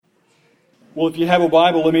Well, if you have a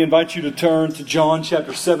Bible, let me invite you to turn to John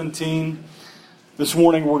chapter 17. This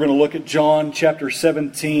morning we're going to look at John chapter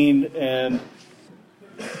 17, and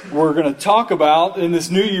we're going to talk about, in this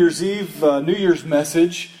New Year's Eve, New Year's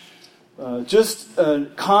message, just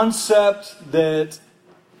a concept that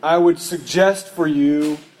I would suggest for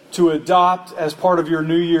you to adopt as part of your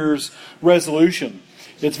New Year's resolution.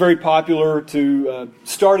 It's very popular to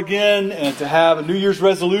start again and to have a New Year's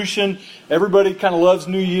resolution. Everybody kind of loves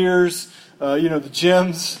New Year's. The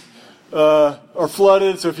gyms are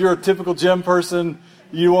flooded, so if you're a typical gym person,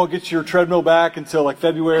 you won't get your treadmill back until like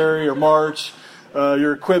February or March.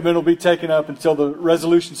 Your equipment will be taken up until the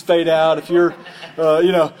resolutions fade out. If you're,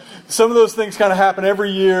 some of those things kind of happen every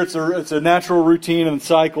year. It's a natural routine and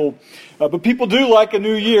cycle. But people do like a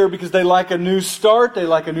new year because they like a new start. They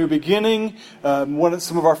like a new beginning.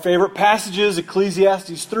 Some of our favorite passages,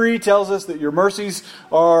 Ecclesiastes 3, tells us that your mercies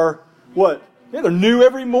are what? Yeah, they're new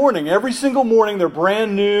every morning. Every single morning they're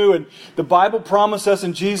brand new. And the Bible promises us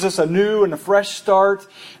in Jesus a new and a fresh start.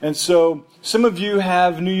 And so some of you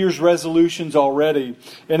have New Year's resolutions already.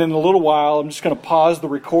 And in a little while, I'm just going to pause the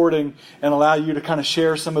recording and allow you to kind of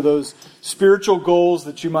share some of those spiritual goals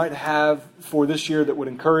that you might have for this year that would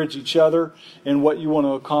encourage each other and what you want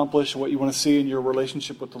to accomplish, what you want to see in your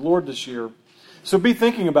relationship with the Lord this year. So be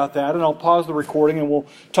thinking about that, and I'll pause the recording and we'll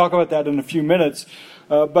talk about that in a few minutes.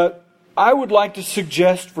 But I would like to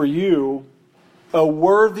suggest for you a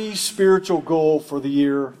worthy spiritual goal for the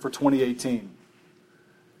year for 2018.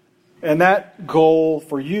 And that goal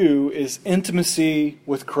for you is intimacy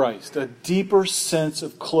with Christ, a deeper sense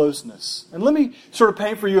of closeness. And let me sort of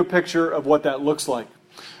paint for you a picture of what that looks like.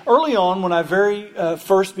 Early on, when I very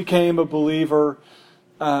first became a believer,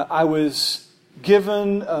 I was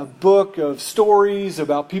given a book of stories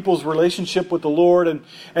about people's relationship with the Lord.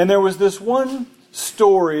 And there was this one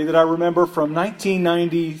story that I remember from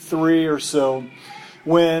 1993 or so,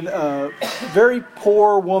 when a very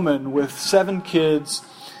poor woman with 7 kids,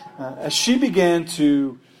 as she began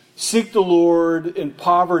to seek the Lord in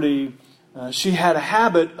poverty, she had a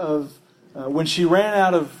habit of, when she ran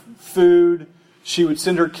out of food, she would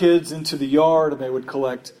send her kids into the yard and they would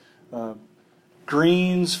collect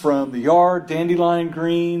greens from the yard, dandelion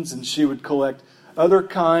greens, and she would collect other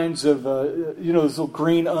kinds of, those little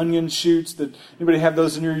green onion shoots that, anybody have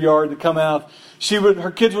those in your yard that come out?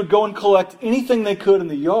 Her kids would go and collect anything they could in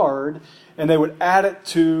the yard, and they would add it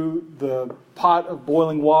to the pot of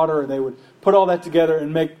boiling water, and they would put all that together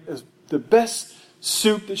and make the best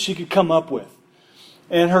soup that she could come up with.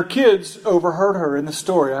 And her kids overheard her in the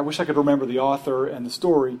story. I wish I could remember the author and the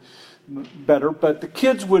story better, but the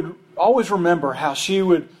kids would always remember how she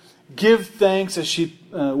would give thanks as she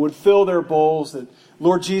would fill their bowls, that,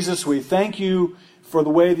 Lord Jesus, we thank you for the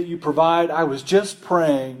way that you provide. I was just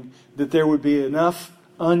praying that there would be enough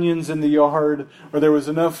onions in the yard, or there was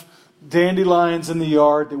enough dandelions in the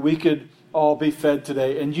yard that we could all be fed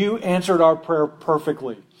today. And you answered our prayer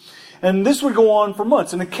perfectly. And this would go on for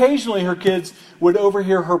months. And occasionally her kids would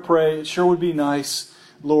overhear her pray, it sure would be nice,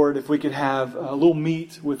 Lord, if we could have a little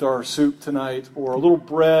meat with our soup tonight, or a little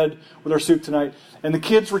bread with our soup tonight. And the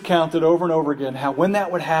kids recounted over and over again how when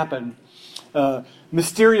that would happen,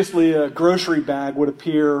 mysteriously a grocery bag would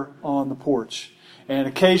appear on the porch. And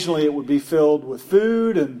occasionally it would be filled with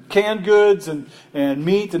food and canned goods and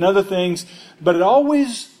meat and other things. But it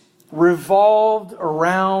always revolved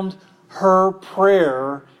around her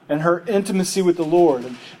prayer and her intimacy with the Lord.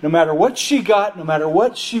 And no matter what she got, no matter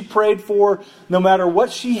what she prayed for, no matter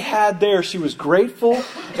what she had there, she was grateful,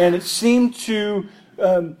 and it seemed to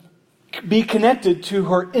be connected to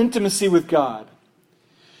her intimacy with God.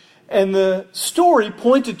 And the story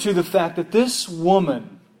pointed to the fact that this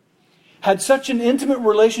woman had such an intimate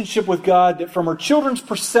relationship with God that from her children's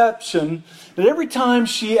perception, that every time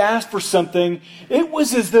she asked for something, it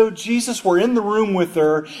was as though Jesus were in the room with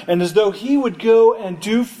her, and as though He would go and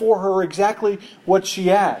do for her exactly what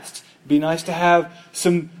she asked. It'd be nice to have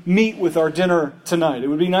some meat with our dinner tonight. It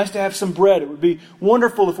would be nice to have some bread. It would be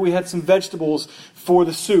wonderful if we had some vegetables for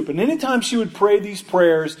the soup. And anytime she would pray these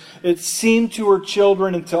prayers, it seemed to her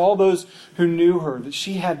children and to all those who knew her that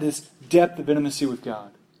she had this depth of intimacy with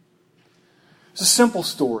God. It's a simple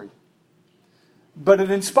story. But it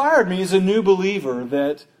inspired me as a new believer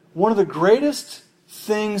that one of the greatest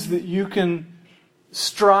things that you can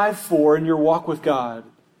strive for in your walk with God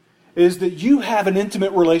is that you have an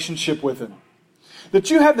intimate relationship with Him. That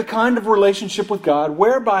you have the kind of relationship with God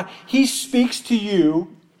whereby He speaks to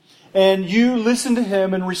you and you listen to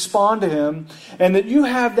Him and respond to Him, and that you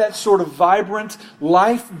have that sort of vibrant,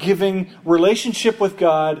 life-giving relationship with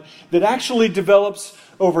God that actually develops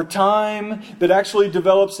over time, that actually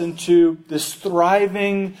develops into this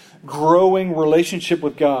thriving, growing relationship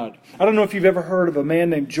with God. I don't know if you've ever heard of a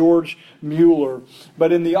man named George Mueller,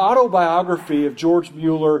 but in the autobiography of George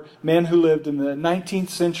Mueller, man who lived in the 19th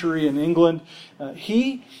century in England,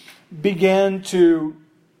 he began to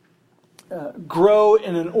grow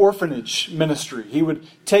in an orphanage ministry. He would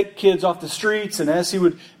take kids off the streets, and as he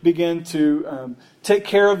would begin to take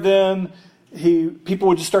care of them, people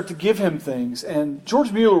would just start to give him things. And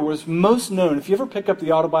George Mueller was most known, if you ever pick up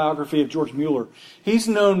the autobiography of George Mueller, he's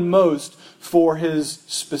known most for his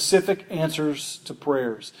specific answers to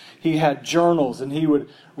prayers. He had journals, and he would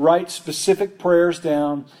write specific prayers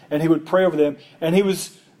down, and he would pray over them. And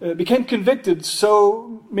he became convicted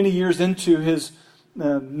so many years into his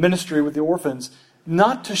ministry with the orphans,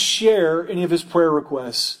 not to share any of his prayer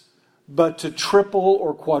requests, but to triple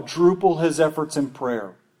or quadruple his efforts in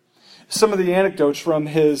prayer. Some of the anecdotes from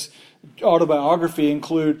his autobiography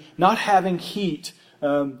include not having heat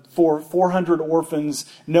for 400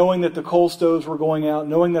 orphans, knowing that the coal stoves were going out,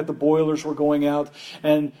 knowing that the boilers were going out,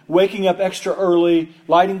 and waking up extra early,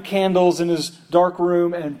 lighting candles in his dark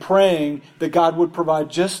room, and praying that God would provide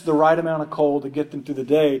just the right amount of coal to get them through the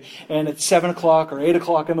day. And at 7 o'clock or 8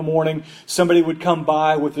 o'clock in the morning, somebody would come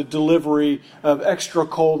by with a delivery of extra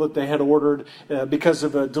coal that they had ordered because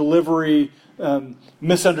of a delivery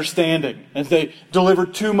misunderstanding, and they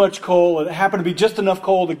delivered too much coal, and it happened to be just enough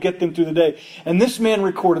coal to get them through the day. And this man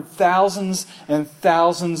recorded thousands and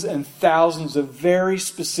thousands and thousands of very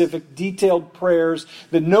specific, detailed prayers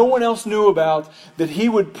that no one else knew about, that he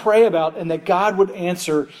would pray about, and that God would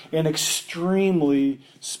answer in extremely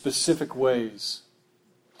specific ways.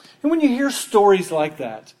 And when you hear stories like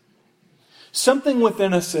that, something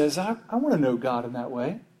within us says, I want to know God in that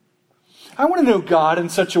way. I want to know God in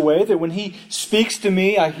such a way that when He speaks to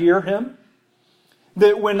me, I hear Him.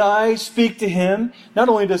 That when I speak to Him, not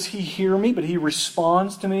only does He hear me, but He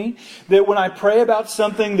responds to me. That when I pray about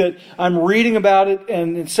something, that I'm reading about it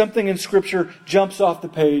and something in Scripture jumps off the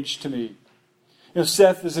page to me.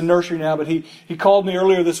 Seth is in nursery now, but he called me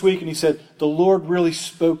earlier this week and he said, the Lord really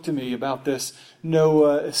spoke to me about this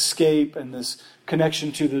Noah escape and this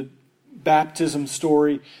connection to the baptism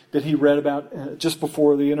story that he read about just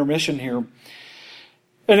before the intermission here.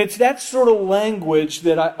 And it's that sort of language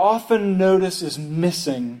that I often notice is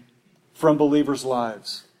missing from believers'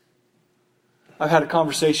 lives. I've had a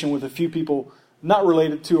conversation with a few people, not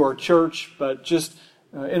related to our church, but just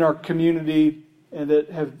in our community, and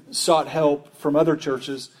that have sought help from other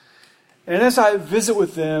churches. And as I visit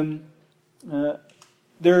with them,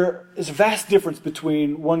 there is a vast difference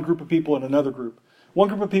between one group of people and another group. One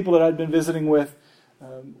group of people that I'd been visiting with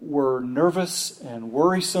were nervous and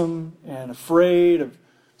worrisome and afraid of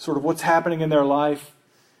sort of what's happening in their life.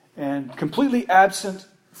 And completely absent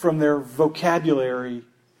from their vocabulary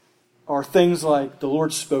are things like, the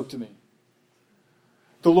Lord spoke to me.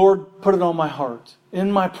 The Lord put it on my heart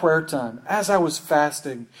in my prayer time, as I was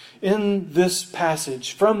fasting, in this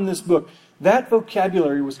passage, from this book. That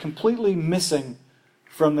vocabulary was completely missing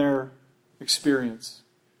from their experience.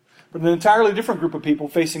 But an entirely different group of people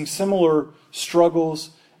facing similar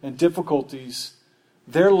struggles and difficulties,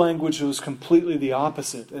 their language was completely the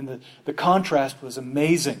opposite. And the contrast was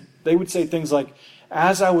amazing. They would say things like,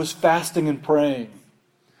 as I was fasting and praying,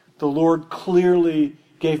 the Lord clearly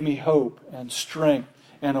gave me hope and strength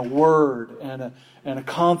and a word and a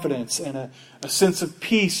confidence and a sense of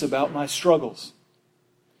peace about my struggles.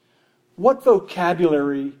 What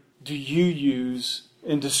vocabulary do you use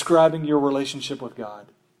in describing your relationship with God?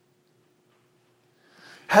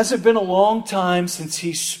 Has it been a long time since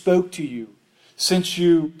He spoke to you? Since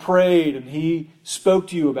you prayed and He spoke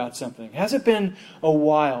to you about something? Has it been a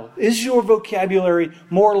while? Is your vocabulary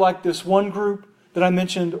more like this one group that I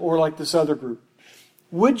mentioned or like this other group?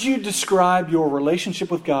 Would you describe your relationship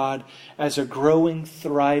with God as a growing,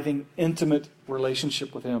 thriving, intimate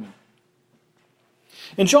relationship with Him?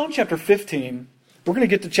 In John chapter 15, we're going to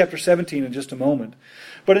get to chapter 17 in just a moment.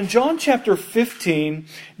 But in John chapter 15,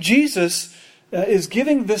 Jesus is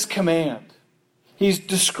giving this command. He's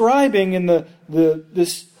describing in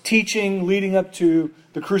this teaching leading up to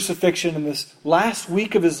the crucifixion in this last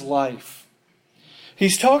week of His life.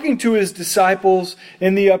 He's talking to His disciples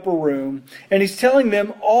in the upper room, and He's telling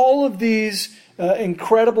them all of these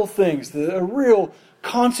incredible things. A real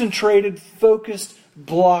concentrated, focused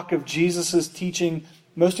block of Jesus' teaching,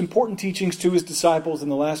 most important teachings to His disciples in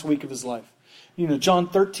the last week of His life. John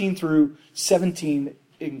 13 through 17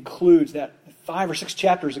 includes that 5 or 6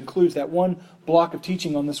 chapters includes that one block of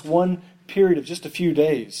teaching on this one period of just a few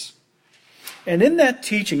days. And in that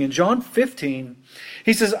teaching, in John 15,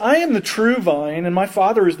 he says, I am the true vine, and my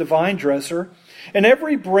Father is the vine dresser. And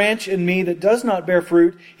every branch in me that does not bear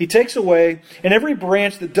fruit, he takes away. And every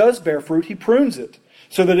branch that does bear fruit, he prunes it,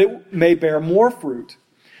 so that it may bear more fruit.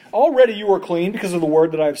 Already you are clean because of the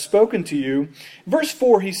word that I have spoken to you. Verse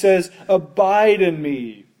 4, he says, abide in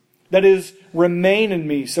me. That is, remain in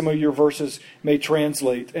me, some of your verses may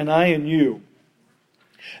translate, and I in you.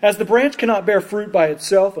 As the branch cannot bear fruit by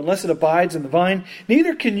itself unless it abides in the vine,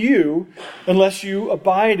 neither can you unless you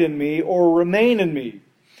abide in me or remain in me.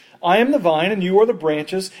 I am the vine, and you are the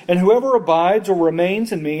branches, and whoever abides or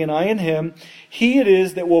remains in me, and I in him, he it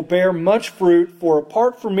is that will bear much fruit, for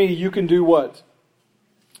apart from me you can do what?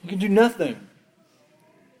 You can do nothing.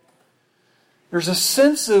 There's a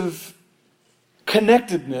sense of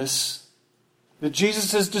connectedness that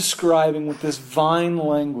Jesus is describing with this vine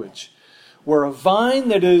language, where a vine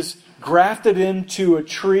that is grafted into a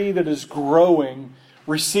tree that is growing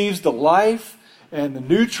receives the life and the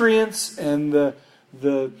nutrients and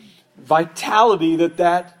the vitality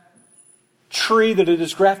that tree that it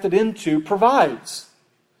is grafted into provides.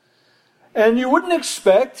 And you wouldn't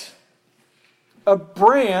expect a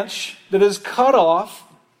branch that is cut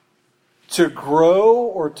off to grow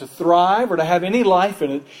or to thrive or to have any life in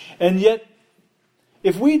it. And yet,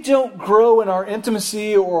 if we don't grow in our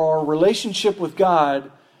intimacy or our relationship with God,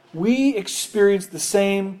 we experience the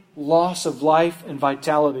same loss of life and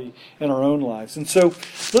vitality in our own lives. And so,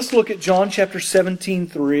 let's look at John chapter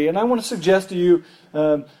 17:3. And I want to suggest to you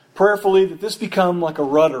prayerfully that this become like a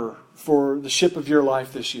rudder for the ship of your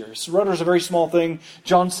life this year. So rudder is a very small thing.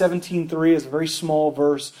 John 17:3 is a very small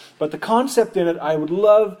verse. But the concept in it, I would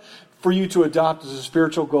love for you to adopt as a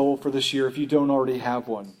spiritual goal for this year if you don't already have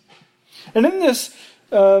one. And in this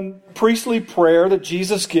priestly prayer that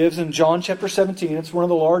Jesus gives in John chapter 17, it's one of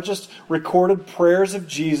the largest recorded prayers of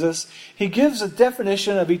Jesus. He gives a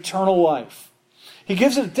definition of eternal life. He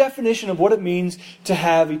gives a definition of what it means to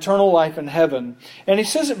have eternal life in heaven. And he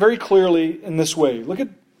says it very clearly in this way. Look at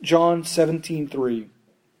John 17:3.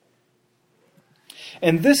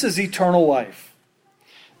 And this is eternal life,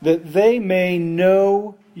 that they may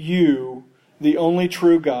know you, the only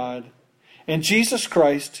true God, and Jesus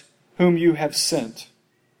Christ, whom you have sent.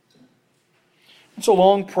 It's a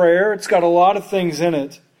long prayer. It's got a lot of things in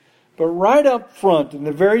it. But right up front, in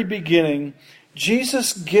the very beginning,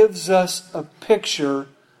 Jesus gives us a picture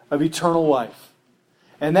of eternal life.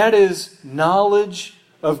 And that is knowledge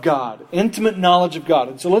of God, intimate knowledge of God.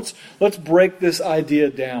 And so let's break this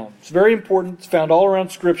idea down. It's very important. It's found all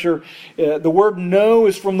around Scripture. The word know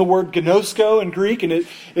is from the word gnosko in Greek, and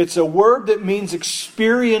it's a word that means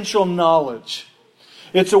experiential knowledge.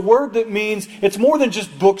 It's a word that means it's more than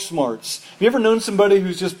just book smarts. Have you ever known somebody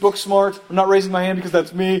who's just book smart? I'm not raising my hand because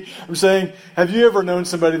that's me. I'm saying, have you ever known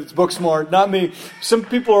somebody that's book smart? Not me. Some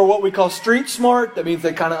people are what we call street smart. That means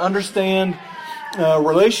they kind of understand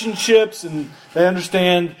relationships, and they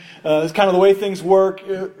understand kind of the way things work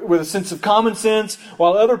with a sense of common sense,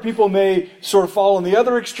 while other people may sort of fall on the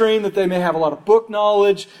other extreme, that they may have a lot of book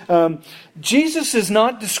knowledge. Jesus is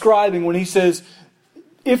not describing, when he says,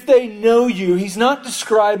 if they know you, he's not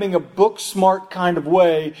describing a book smart kind of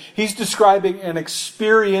way. He's describing an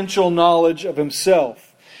experiential knowledge of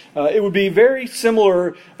himself. It would be very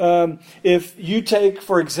similar if you take,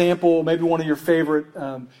 for example, maybe one of your favorite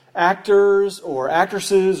actors or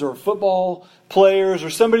actresses or football players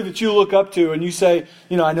or somebody that you look up to, and you say,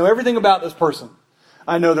 I know everything about this person.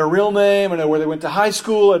 I know their real name. I know where they went to high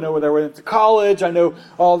school. I know where they went to college. I know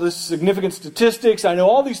all the significant statistics. I know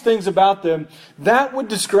all these things about them. That would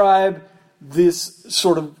describe this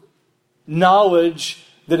sort of knowledge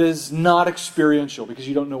that is not experiential, because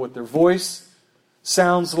you don't know what their voice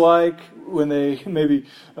sounds like when they maybe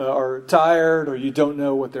are tired, or you don't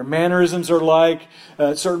know what their mannerisms are like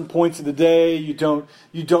at certain points of the day. You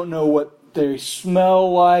don't know what they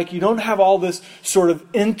smell like. You don't have all this sort of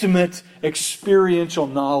intimate experiential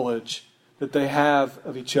knowledge that they have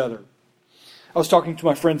of each other. I was talking to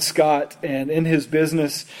my friend Scott, and in his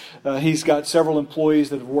business, he's got several employees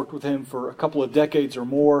that have worked with him for a couple of decades or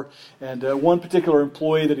more. And one particular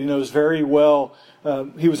employee that he knows very well,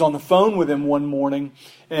 he was on the phone with him one morning,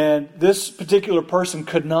 and this particular person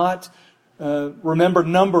could not remember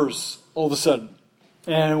numbers all of a sudden,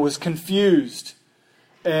 and was confused.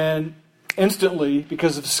 And instantly,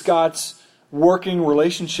 because of Scott's working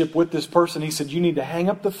relationship with this person, he said, you need to hang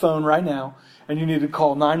up the phone right now, and you need to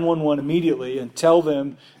call 911 immediately and tell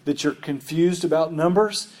them that you're confused about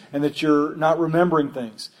numbers and that you're not remembering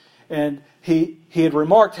things. and he had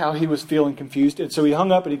remarked how he was feeling confused. And so he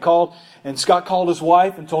hung up and he called, and Scott called his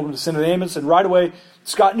wife and told him to send an ambulance. And right away,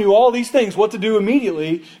 Scott knew all these things, what to do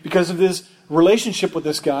immediately because of this relationship with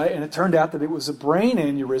this guy. And it turned out that it was a brain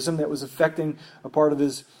aneurysm that was affecting a part of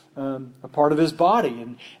his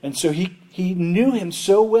body. And so he knew him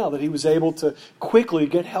so well that he was able to quickly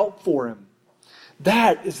get help for him.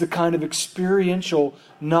 That is the kind of experiential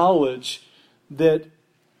knowledge that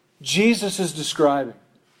Jesus is describing.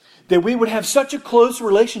 That we would have such a close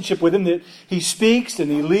relationship with Him that He speaks and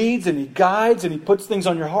He leads and He guides and He puts things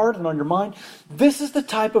on your heart and on your mind. This is the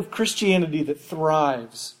type of Christianity that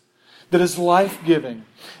thrives, that is life-giving,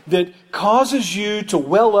 that causes you to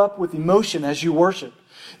well up with emotion as you worship,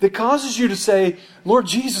 that causes you to say, Lord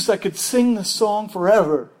Jesus, I could sing this song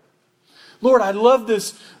forever. Lord, I love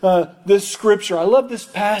this scripture. I love this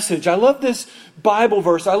passage. I love this Bible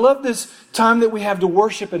verse. I love this time that we have to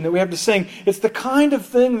worship and that we have to sing. It's the kind of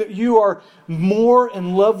thing that you are more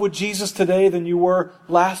in love with Jesus today than you were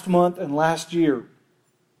last month and last year.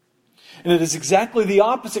 And it is exactly the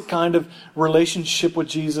opposite kind of relationship with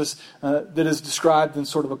Jesus that is described in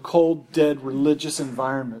sort of a cold, dead religious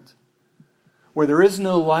environment, where there is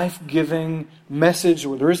no life-giving message,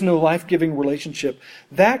 or there is no life-giving relationship.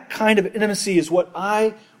 That kind of intimacy is what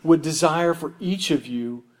I would desire for each of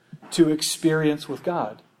you to experience with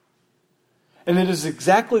God. And it is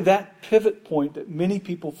exactly that pivot point that many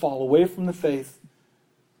people fall away from the faith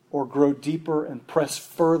or grow deeper and press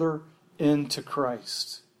further into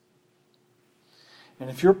Christ. And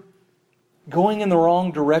if you're going in the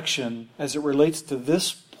wrong direction as it relates to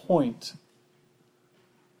this point,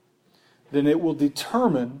 then it will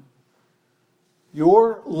determine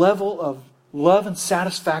your level of love and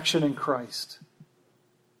satisfaction in Christ.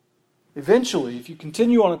 Eventually, if you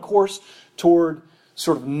continue on a course toward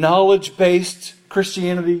sort of knowledge-based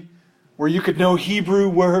Christianity, where you could know Hebrew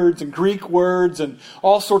words and Greek words and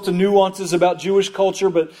all sorts of nuances about Jewish culture,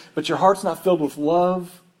 but your heart's not filled with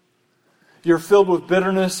love, you're filled with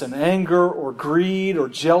bitterness and anger or greed or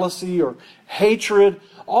jealousy or hatred,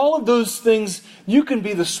 all of those things, you can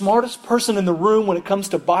be the smartest person in the room when it comes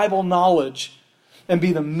to Bible knowledge and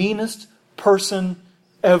be the meanest person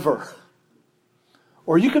ever.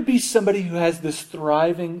 Or you could be somebody who has this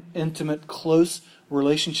thriving, intimate, close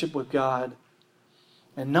relationship with God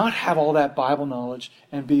and not have all that Bible knowledge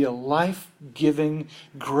and be a life-giving,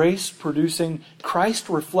 grace-producing,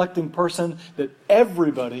 Christ-reflecting person that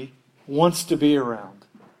everybody wants to be around.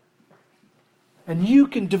 And you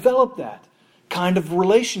can develop that kind of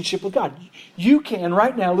relationship with God. You can,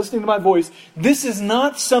 right now, listening to my voice, this is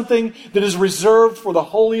not something that is reserved for the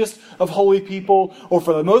holiest of holy people or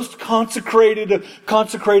for the most consecrated of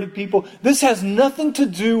consecrated people. This has nothing to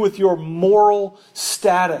do with your moral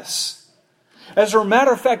status. As a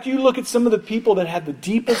matter of fact, you look at some of the people that had the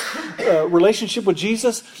deepest relationship with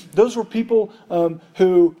Jesus, those were people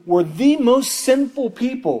who were the most sinful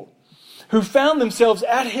people, who found themselves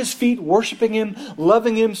at His feet, worshiping Him,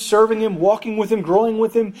 loving Him, serving Him, walking with Him, growing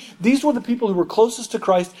with Him. These were the people who were closest to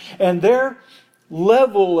Christ, and their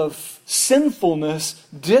level of sinfulness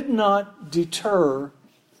did not deter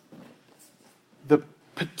the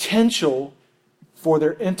potential for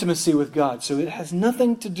their intimacy with God. So it has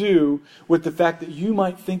nothing to do with the fact that you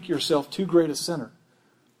might think yourself too great a sinner.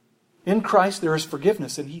 In Christ there is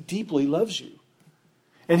forgiveness, and He deeply loves you.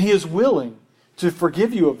 And He is willing to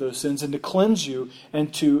forgive you of those sins and to cleanse you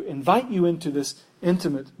and to invite you into this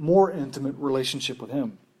intimate, more intimate relationship with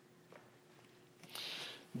Him.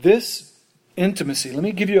 This intimacy, let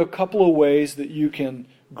me give you a couple of ways that you can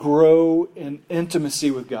grow in intimacy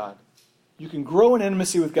with God. You can grow in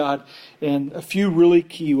intimacy with God in a few really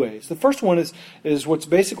key ways. The first one is what's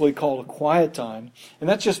basically called a quiet time. And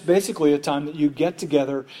that's just basically a time that you get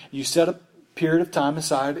together, you set a period of time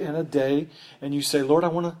aside in a day, and you say, Lord, I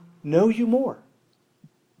want to know You more.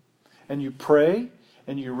 And you pray,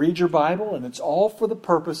 and you read your Bible, and it's all for the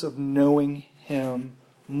purpose of knowing Him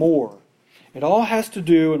more. It all has to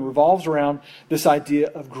do and revolves around this idea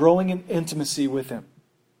of growing in intimacy with Him.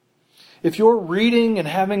 If you're reading and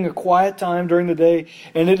having a quiet time during the day,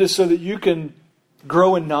 and it is so that you can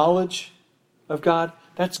grow in knowledge of God,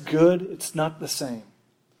 that's good. It's not the same.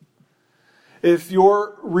 If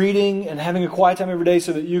you're reading and having a quiet time every day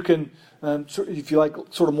so that you can, if you like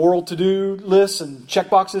sort of moral to-do lists and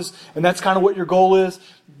check boxes, and that's kind of what your goal is,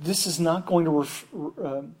 this is not going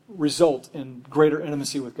to result in greater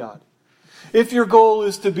intimacy with God. If your goal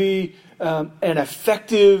is to be an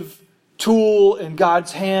effective tool in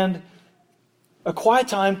God's hand, a quiet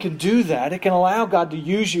time can do that. It can allow God to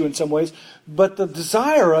use you in some ways, but the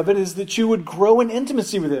desire of it is that you would grow in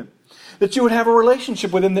intimacy with Him. that you would have a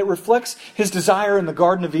relationship with Him that reflects His desire in the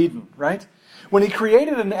Garden of Eden, right? When He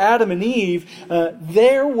created an Adam and Eve,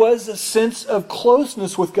 there was a sense of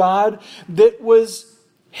closeness with God that was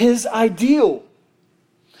His ideal.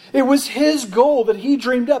 It was His goal that He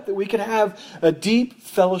dreamed up, that we could have a deep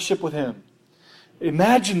fellowship with Him.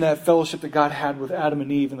 Imagine that fellowship that God had with Adam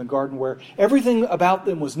and Eve in the garden, where everything about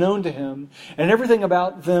them was known to Him and everything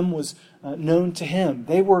about them was known to Him.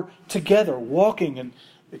 They were together, walking and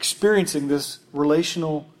experiencing this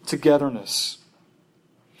relational togetherness.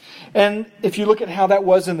 And if you look at how that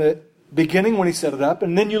was in the beginning when He set it up,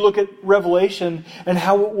 and then you look at Revelation and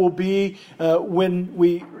how it will be when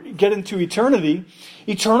we get into eternity,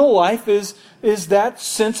 eternal life is that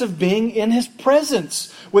sense of being in His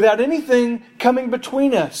presence without anything coming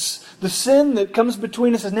between us. The sin that comes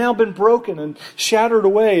between us has now been broken and shattered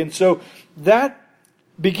away. And so that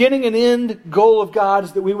beginning and end goal of God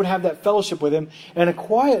is that we would have that fellowship with Him. And a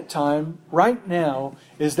quiet time right now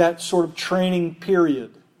is that sort of training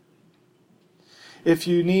period. If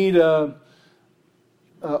you need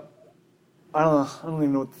I don't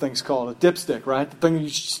even know what the thing's called, a dipstick, right? The thing you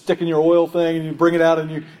stick in your oil thing and you bring it out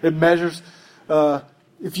and it measures.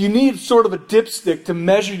 If you need sort of a dipstick to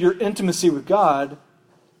measure your intimacy with God,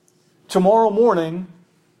 tomorrow morning,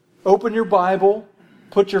 open your Bible,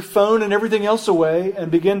 put your phone and everything else away,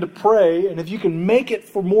 and begin to pray. And if you can make it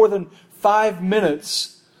for more than 5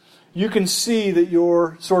 minutes, you can see that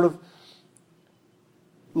your sort of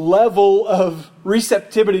level of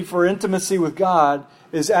receptivity for intimacy with God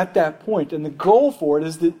is at that point. And the goal for it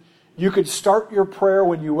is that you could start your prayer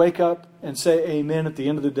when you wake up and say amen at the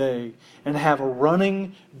end of the day and have a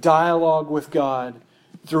running dialogue with God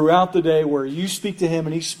throughout the day where you speak to Him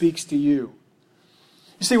and He speaks to you.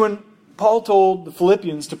 You see, when Paul told the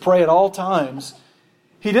Philippians to pray at all times,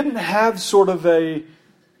 he didn't have sort of a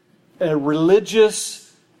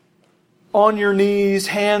religious, on your knees,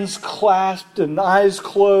 hands clasped and eyes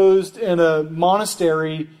closed in a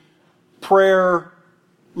monastery prayer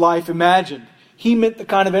life imagined. He meant the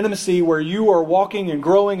kind of intimacy where you are walking and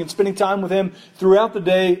growing and spending time with Him throughout the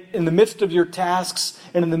day in the midst of your tasks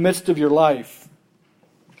and in the midst of your life.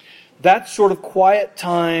 That sort of quiet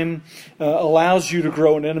time allows you to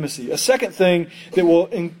grow in intimacy. A second thing that will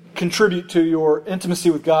contribute to your intimacy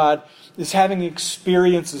with God is having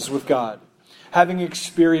experiences with God. Having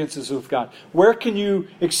experiences with God. Where can you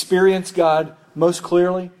experience God most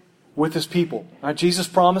clearly? With His people. Right? Jesus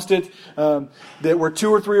promised it, that where 2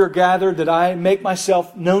 or 3 are gathered, that I make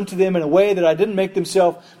myself known to them in a way that I didn't make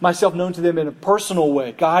myself known to them in a personal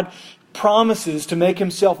way. God promises to make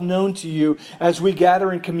Himself known to you as we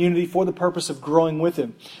gather in community for the purpose of growing with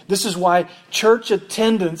Him. This is why church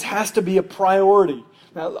attendance has to be a priority.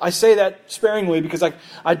 Now, I say that sparingly because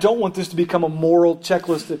I don't want this to become a moral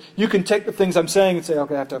checklist. You can take the things I'm saying and say,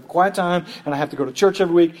 okay, I have to have a quiet time and I have to go to church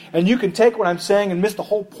every week. And you can take what I'm saying and miss the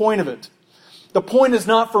whole point of it. The point is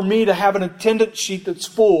not for me to have an attendance sheet that's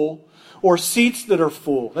full or seats that are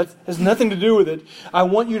full. That has nothing to do with it. I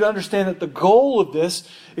want you to understand that the goal of this,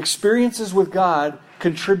 experiences with God,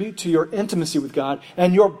 contribute to your intimacy with God.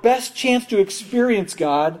 And your best chance to experience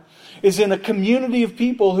God is in a community of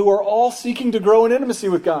people who are all seeking to grow in intimacy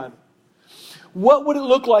with God. What would it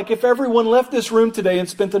look like if everyone left this room today and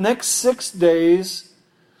spent the next 6 days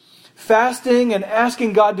fasting and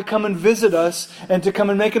asking God to come and visit us and to come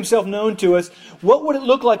and make Himself known to us? What would it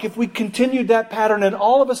look like if we continued that pattern and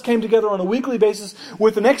all of us came together on a weekly basis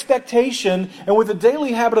with an expectation and with a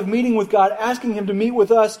daily habit of meeting with God, asking Him to meet with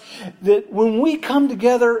us, that when we come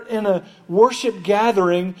together in a worship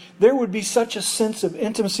gathering, there would be such a sense of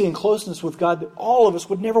intimacy and closeness with God that all of us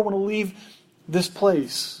would never want to leave this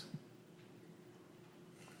place.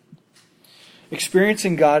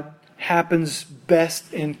 Experiencing God happens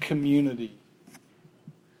best in community.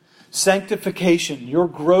 Sanctification, your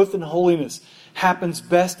growth in holiness, happens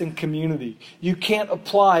best in community. You can't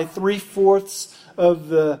apply 3/4 of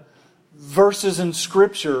the verses in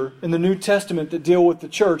Scripture in the New Testament that deal with the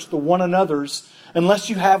church, the one another's, unless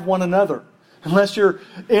you have one another. Unless you're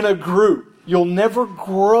in a group. You'll never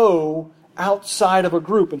grow outside of a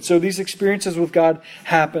group. And so these experiences with God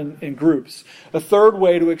happen in groups. A third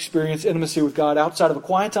way to experience intimacy with God outside of a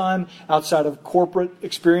quiet time, outside of corporate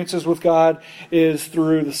experiences with God, is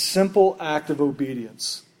through the simple act of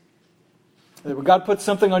obedience. When God puts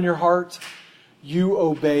something on your heart, you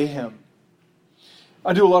obey Him.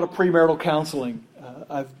 I do a lot of premarital counseling.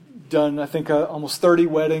 I've done, I think, almost 30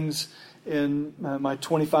 weddings in my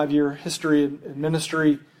 25-year history in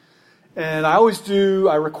ministry. And I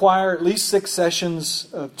require at least 6 sessions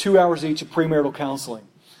of 2 hours each of premarital counseling.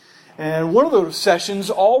 And one of those sessions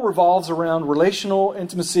all revolves around relational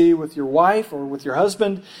intimacy with your wife or with your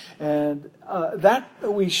husband. And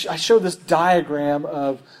I show this diagram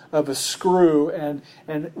of a screw, and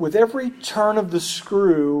with every turn of the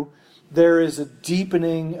screw, there is a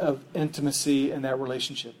deepening of intimacy in that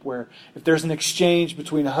relationship. Where if there's an exchange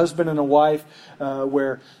between a husband and a wife,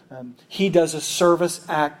 where he does a service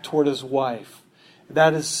act toward his wife,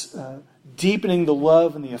 that is deepening the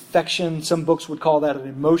love and the affection. Some books would call that an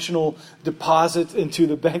emotional deposit into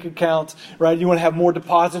the bank account, right? You want to have more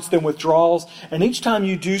deposits than withdrawals. And each time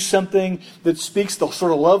you do something that speaks the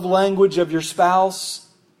sort of love language of your spouse,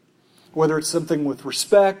 whether it's something with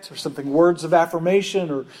respect or something words of affirmation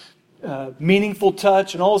or meaningful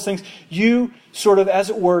touch and all those things, you sort of, as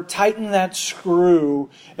it were, tighten that screw,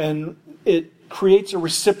 and it creates a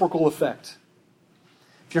reciprocal effect.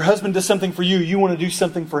 If your husband does something for you, you want to do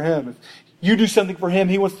something for him. If you do something for him,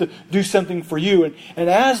 he wants to do something for you. And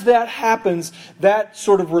as that happens, that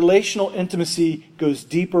sort of relational intimacy goes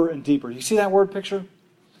deeper and deeper. You see that word picture?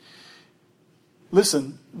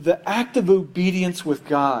 Listen, the act of obedience with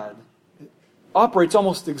God operates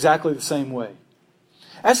almost exactly the same way.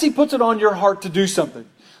 As He puts it on your heart to do something,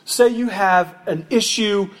 say you have an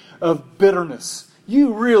issue of bitterness.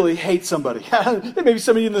 You really hate somebody. It may be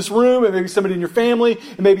somebody in this room, it may be somebody in your family,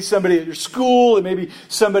 it may be somebody at your school, it may be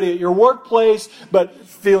somebody at your workplace, but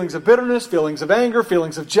feelings of bitterness, feelings of anger,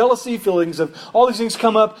 feelings of jealousy, feelings of all these things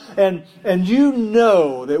come up, and you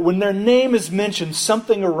know that when their name is mentioned,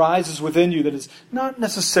 something arises within you that is not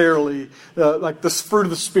necessarily like the fruit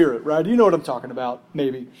of the Spirit, right? You know what I'm talking about,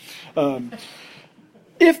 maybe.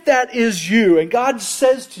 If that is you, and God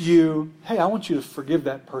says to you, hey, I want you to forgive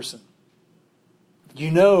that person. You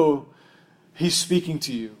know He's speaking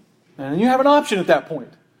to you. And you have an option at that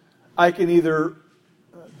point. I can either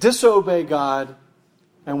disobey God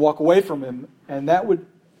and walk away from Him, and that would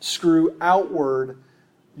screw outward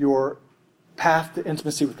your path to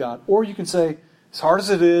intimacy with God. Or you can say, as hard as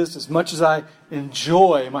it is, as much as I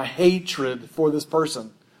enjoy my hatred for this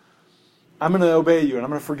person, I'm going to obey you and I'm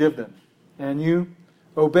going to forgive them. And you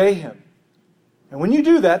obey Him. And when you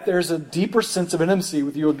do that, there's a deeper sense of intimacy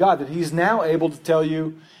with you and God, that He's now able to tell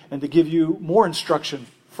you and to give you more instruction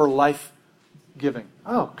for life giving.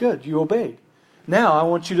 Oh, good, you obeyed. Now I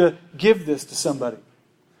want you to give this to somebody.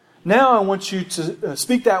 Now I want you to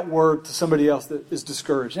speak that word to somebody else that is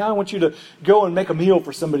discouraged. Now I want you to go and make a meal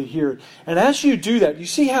for somebody here. And as you do that, you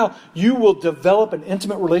see how you will develop an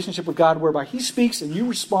intimate relationship with God whereby He speaks and you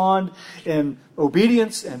respond in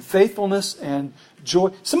obedience and faithfulness and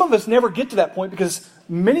joy. Some of us never get to that point because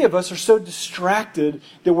many of us are so distracted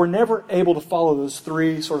that we're never able to follow those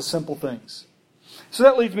three sort of simple things. So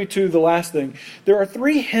that leads me to the last thing. There are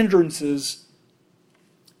 3 hindrances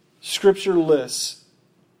Scripture lists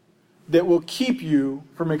that will keep you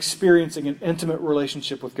from experiencing an intimate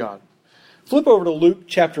relationship with God. Flip over to Luke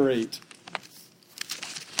chapter 8.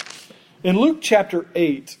 In Luke chapter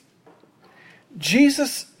 8,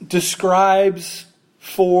 Jesus describes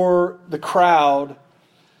for the crowd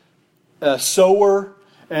a sower,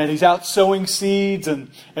 and he's out sowing seeds, and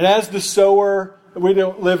as the sower, we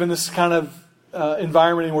don't live in this kind of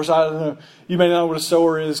environment anymore, so I don't know. You may know what a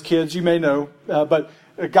sower is, kids, you may know, but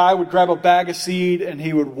a guy would grab a bag of seed and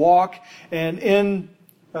he would walk. And in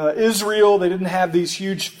Israel, they didn't have these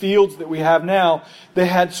huge fields that we have now. They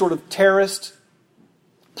had sort of terraced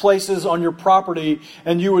places on your property,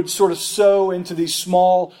 and you would sort of sow into these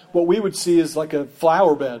small, what we would see as like a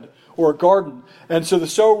flower bed or a garden. And so the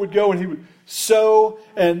sower would go and he would sow.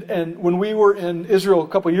 And when we were in Israel a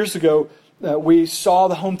couple of years ago, we saw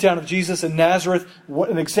the hometown of Jesus in Nazareth,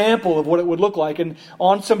 an example of what it would look like. And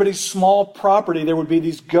on somebody's small property, there would be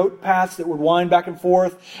these goat paths that would wind back and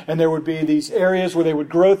forth. And there would be these areas where they would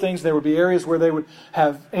grow things. There would be areas where they would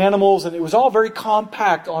have animals. And it was all very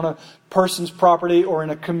compact on a person's property or in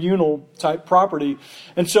a communal type property.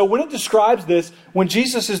 And so when it describes this, when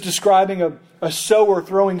Jesus is describing a sower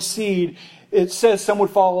throwing seed, it says some would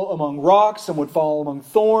fall among rocks, some would fall among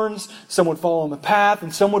thorns, some would fall on the path,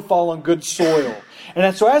 and some would fall on good soil.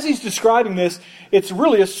 And so as he's describing this, it's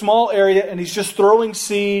really a small area, and he's just throwing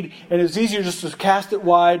seed, and it's easier just to cast it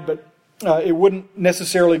wide, but it wouldn't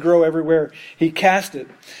necessarily grow everywhere he cast it.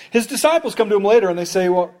 His disciples come to him later, and they say,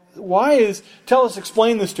 well,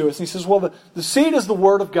 explain this to us. And he says, well, the seed is the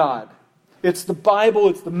Word of God. It's the Bible,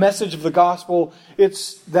 it's the message of the gospel.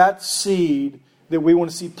 It's that seed that we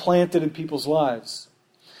want to see planted in people's lives.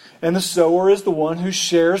 And the sower is the one who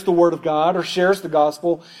shares the Word of God or shares the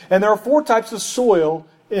gospel. And there are 4 types of soil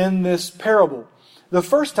in this parable. The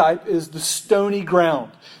first type is the stony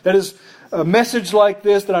ground. That is, a message like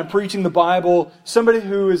this, that I'm preaching the Bible, somebody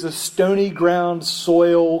who is a stony ground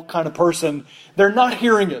soil kind of person, they're not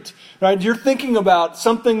hearing it. Right? You're thinking about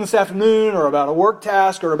something this afternoon, or about a work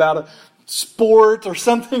task, or about a sport, or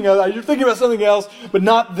something. You're thinking about something else, but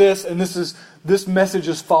not this. And this message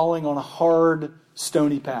is falling on a hard,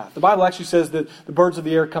 stony path. The Bible actually says that the birds of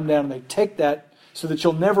the air come down and they take that so that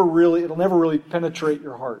it'll never really penetrate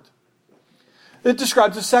your heart. It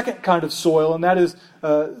describes a second kind of soil, and that is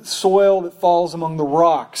soil that falls among the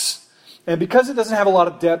rocks. And because it doesn't have a lot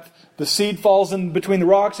of depth, the seed falls in between the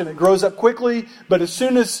rocks and it grows up quickly, but as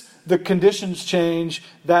soon as the conditions change,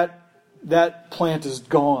 that plant is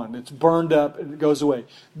gone. It's burned up and it goes away.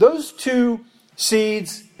 Those two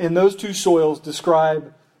seeds in those two soils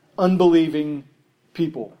describe unbelieving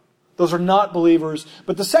people. Those are not believers.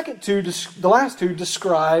 But the last two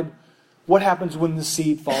describe what happens when the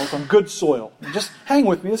seed falls on good soil. Just hang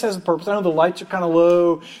with me. This has a purpose. I know the lights are kind of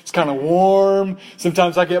low. It's kind of warm.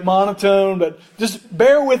 Sometimes I get monotone. But just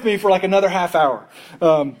bear with me for like another half hour.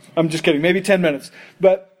 I'm just kidding. Maybe 10 minutes.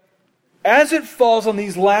 But as it falls on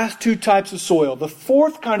these last two types of soil, the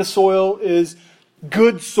fourth kind of soil is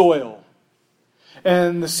good soil.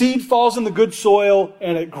 And the seed falls in the good soil,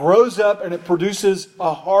 and it grows up, and it produces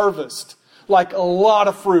a harvest, like a lot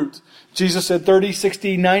of fruit. Jesus said 30,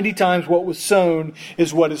 60, 90 times what was sown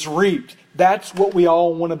is what is reaped. That's what we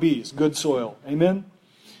all want to be, is good soil. Amen?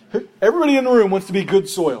 Everybody in the room wants to be good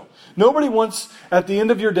soil. Nobody wants, at the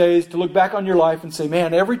end of your days, to look back on your life and say,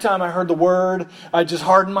 man, every time I heard the word, I just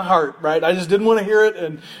hardened my heart, right? I just didn't want to hear it,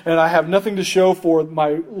 and I have nothing to show for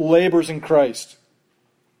my labors in Christ.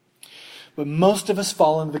 But most of us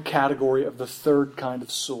fall into the category of the third kind of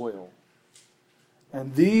soil.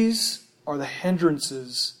 And these are the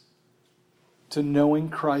hindrances to knowing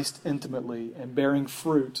Christ intimately and bearing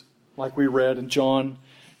fruit, like we read in John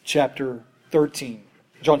chapter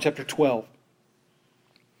 12.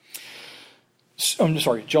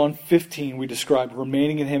 John 15, we described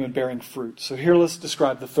remaining in Him and bearing fruit. So here let's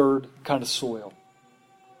describe the third kind of soil.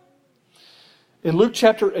 In Luke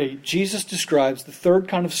chapter 8, Jesus describes the third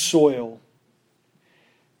kind of soil.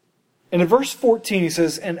 And in verse 14 he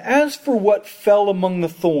says, "And as for what fell among the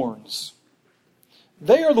thorns,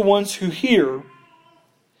 they are the ones who hear,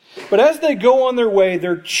 but as they go on their way,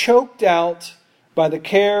 they're choked out by the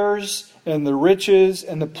cares and the riches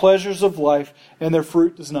and the pleasures of life, and their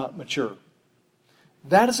fruit does not mature."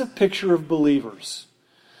 That is a picture of believers.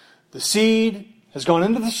 The seed has gone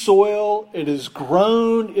into the soil, it is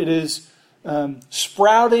grown, it is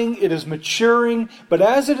sprouting, it is maturing, but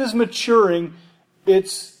as it is maturing,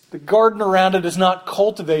 the garden around it is not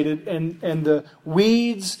cultivated, and the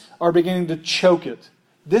weeds are beginning to choke it.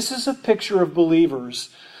 This is a picture of believers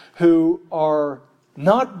who are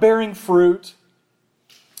not bearing fruit,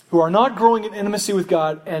 who are not growing in intimacy with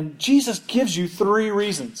God, and Jesus gives you 3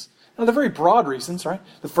 reasons. Now, they're very broad reasons, right?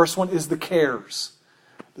 The first one is the cares.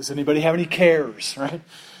 Does anybody have any cares, right?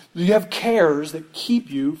 Do you have cares that keep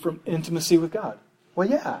you from intimacy with God? Well,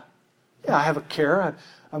 yeah. Yeah, I have a care.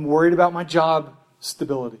 I'm worried about my job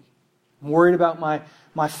stability. I'm worried about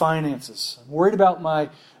my finances. I'm worried about my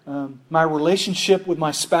relationship with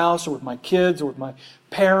my spouse or with my kids or with my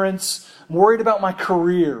parents. I'm worried about my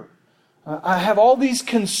career. I have all these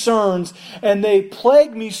concerns, and they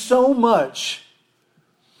plague me so much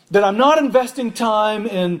that I'm not investing time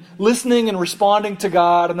in listening and responding to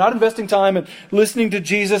God. I'm not investing time in listening to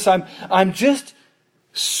Jesus. I'm just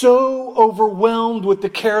so overwhelmed with the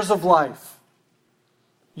cares of life.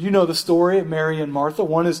 You know the story of Mary and Martha.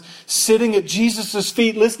 One is sitting at Jesus'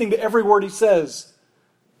 feet listening to every word He says.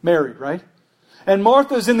 Mary, right? And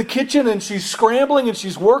Martha's in the kitchen and she's scrambling and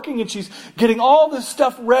she's working and she's getting all this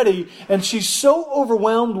stuff ready. And she's so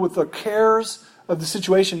overwhelmed with the cares of the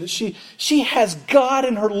situation that she has God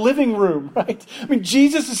in her living room, right? I mean,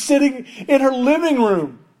 Jesus is sitting in her living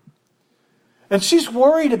room. And she's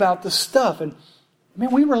worried about the stuff. And,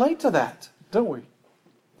 man, we relate to that, don't we?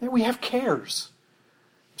 And we have cares.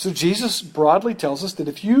 So Jesus broadly tells us that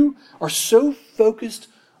if you are so focused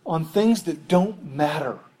on things that don't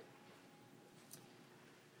matter,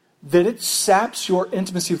 that it saps your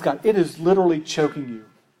intimacy with God. It is literally choking you.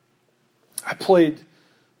 I played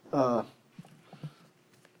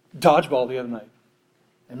dodgeball the other night.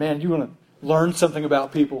 And man, you want to learn something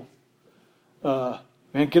about people. Man,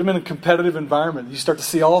 get them in a competitive environment. You start to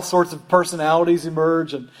see all sorts of personalities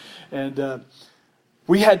emerge. And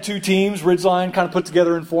we had 2 teams. Ridgeline kind of put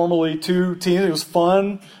together informally 2 teams. It was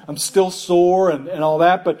fun. I'm still sore and all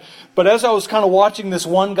that. But as I was kind of watching this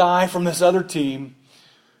one guy from this other team,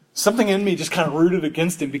 something in me just kind of rooted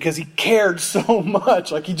against him because he cared so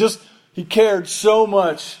much. Like he cared so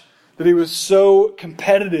much that he was so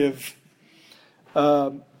competitive.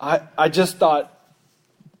 I just thought,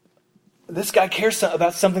 this guy cares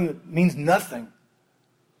about something that means nothing.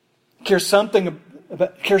 Cares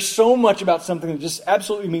so much about something that just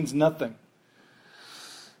absolutely means nothing.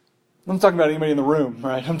 I'm talking about anybody in the room,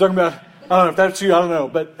 right? I'm talking about, I don't know if that's you, I don't know,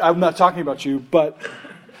 but I'm not talking about you, but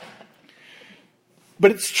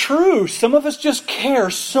it's true. Some of us just care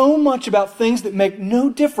so much about things that make no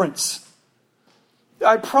difference.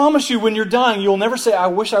 I promise you, when you're dying, you'll never say, I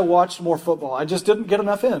wish I watched more football. I just didn't get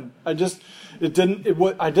enough in. I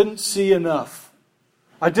didn't see enough.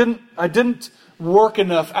 I didn't work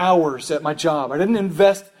enough hours at my job. I didn't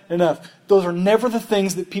invest enough. Those are never the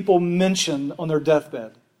things that people mention on their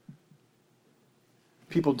deathbed.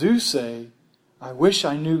 People do say, I wish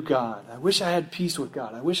I knew God. I wish I had peace with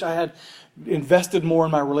God. I wish I had invested more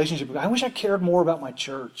in my relationship with God. I wish I cared more about my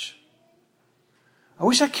church. I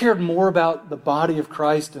wish I cared more about the body of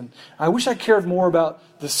Christ, and I wish I cared more about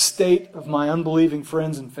the state of my unbelieving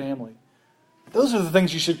friends and family. Those are the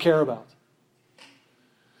things you should care about.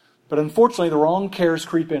 But unfortunately, the wrong cares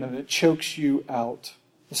creep in and it chokes you out.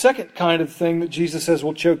 The second kind of thing that Jesus says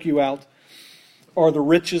will choke you out are the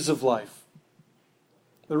riches of life.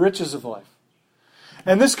 The riches of life.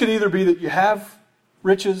 And this could either be that you have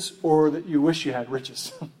riches or that you wish you had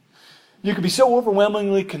riches. You could be so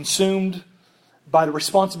overwhelmingly consumed by the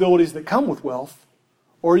responsibilities that come with wealth,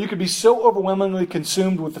 or you could be so overwhelmingly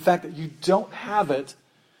consumed with the fact that you don't have it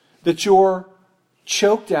that you're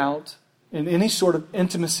choked out in any sort of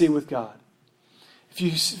intimacy with God. If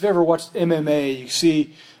you've ever watched MMA, you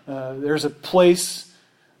see there's a place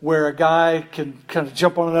where a guy can kind of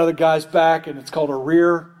jump on another guy's back, and it's called a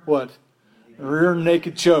rear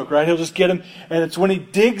naked choke, right? He'll just get him, and it's when he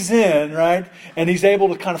digs in, right? And he's able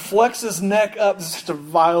to kind of flex his neck up. This is just a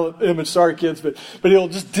violent image, sorry kids, but he'll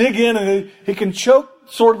just dig in and he can choke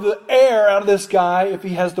sort of the air out of this guy if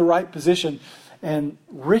he has the right position. And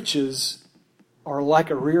riches are like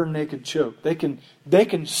a rear naked choke. They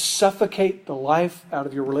can suffocate the life out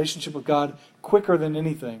of your relationship with God quicker than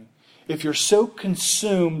anything. If you're so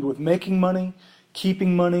consumed with making money,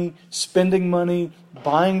 keeping money, spending money,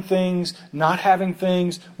 buying things, not having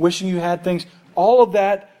things, wishing you had things, all of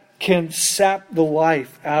that can sap the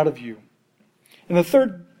life out of you. And the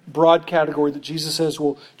third broad category that Jesus says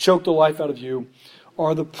will choke the life out of you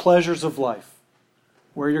are the pleasures of life.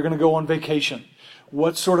 Where you're going to go on vacation.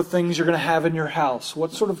 What sort of things you're going to have in your house.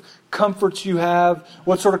 What sort of comforts you have.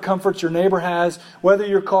 What sort of comforts your neighbor has. Whether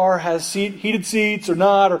your car has heated seats or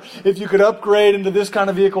not. Or if you could upgrade into this kind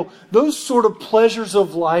of vehicle. Those sort of pleasures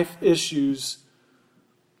of life issues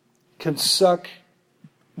can suck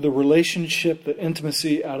the relationship, the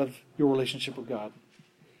intimacy out of your relationship with God.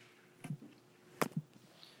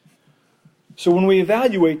 So when we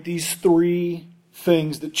evaluate these three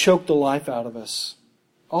things that choke the life out of us,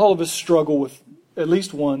 all of us struggle with at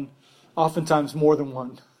least one, oftentimes more than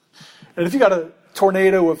one. And if you got a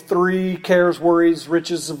tornado of three cares, worries,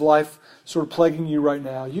 riches of life sort of plaguing you right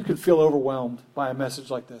now, you could feel overwhelmed by a message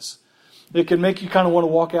like this. It can make you kind of want to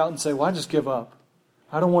walk out and say, well, I just give up.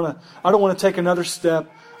 I don't want to take another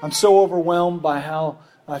step. I'm so overwhelmed by how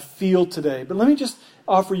I feel today. But let me just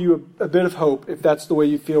offer you a bit of hope if that's the way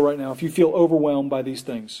you feel right now, if you feel overwhelmed by these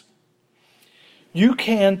things. You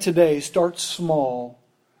can today start small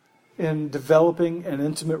in developing an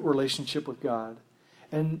intimate relationship with God.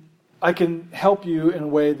 And I can help you in a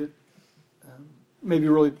way that may be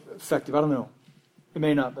really effective. I don't know. It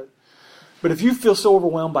may not. But if you feel so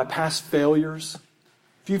overwhelmed by past failures,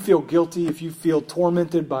 if you feel guilty, if you feel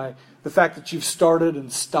tormented by the fact that you've started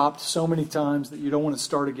and stopped so many times that you don't want to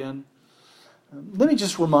start again, let me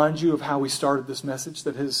just remind you of how we started this message,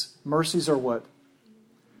 that His mercies are what?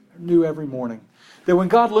 New every morning. That when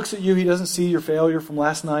God looks at you, He doesn't see your failure from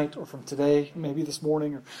last night or from today, maybe this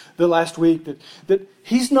morning or the last week. That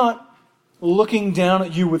He's not looking down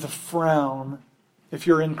at you with a frown if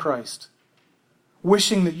you're in Christ,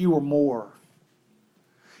 wishing that you were more.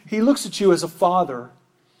 He looks at you as a father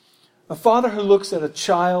who looks at a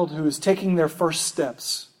child who is taking their first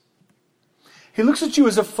steps. He looks at you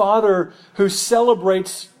as a father who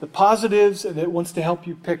celebrates the positives and that wants to help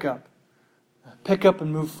you pick up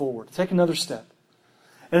and move forward, take another step.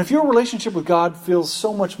 And if your relationship with God feels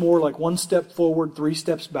so much more like one step forward, 3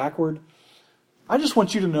 steps backward, I just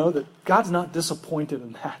want you to know that God's not disappointed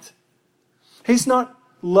in that. He's not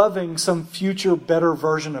loving some future better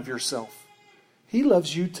version of yourself. He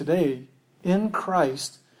loves you today in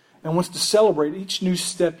Christ and wants to celebrate each new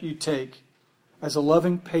step you take as a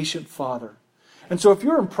loving, patient Father. And so if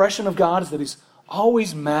your impression of God is that He's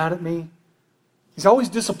always mad at me, He's always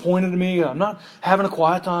disappointed in me, I'm not having a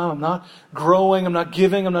quiet time, I'm not growing, I'm not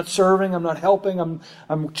giving, I'm not serving, I'm not helping,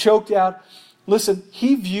 I'm choked out. Listen,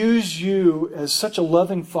 He views you as such a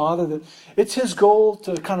loving Father that it's His goal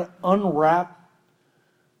to kind of unwrap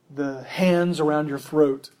the hands around your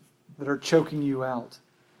throat that are choking you out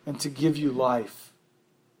and to give you life.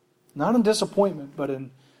 Not in disappointment, but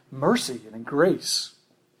in mercy and in grace.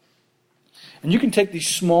 And you can take these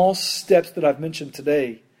small steps that I've mentioned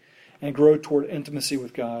today and grow toward intimacy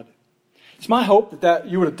with God. It's my hope that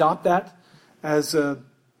you would adopt that as a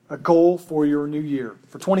goal for your new year,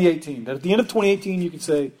 for 2018. That at the end of 2018 you can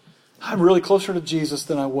say, I'm really closer to Jesus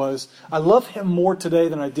than I was. I love Him more today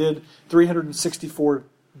than I did 364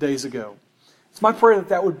 days ago. It's my prayer that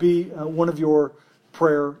that would be one of your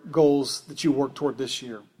prayer goals that you work toward this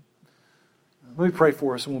year. Let me pray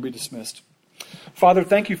for us and we'll be dismissed. Father,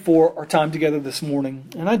 thank you for our time together this morning.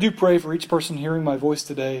 And I do pray for each person hearing my voice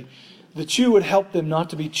today that you would help them not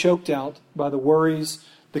to be choked out by the worries,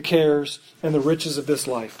 the cares, and the riches of this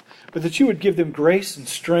life, but that you would give them grace and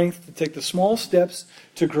strength to take the small steps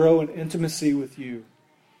to grow in intimacy with you,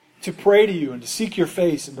 to pray to you and to seek your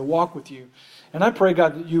face and to walk with you. And I pray,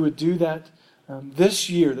 God, that you would do that this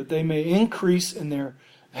year, that they may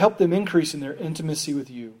help them increase in their intimacy with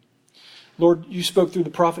you. Lord, you spoke through the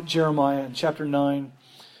prophet Jeremiah in chapter 9,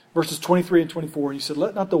 verses 23 and 24. You said,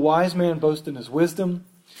 let not the wise man boast in his wisdom.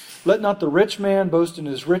 Let not the rich man boast in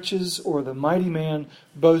his riches, or the mighty man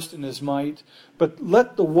boast in his might. But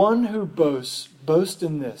let the one who boasts boast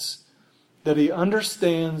in this, that he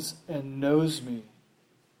understands and knows me.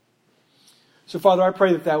 So, Father, I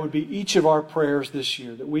pray that that would be each of our prayers this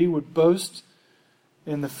year, that we would boast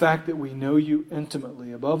in the fact that we know you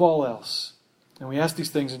intimately above all else. And we ask these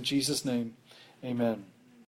things in Jesus' name. Amen.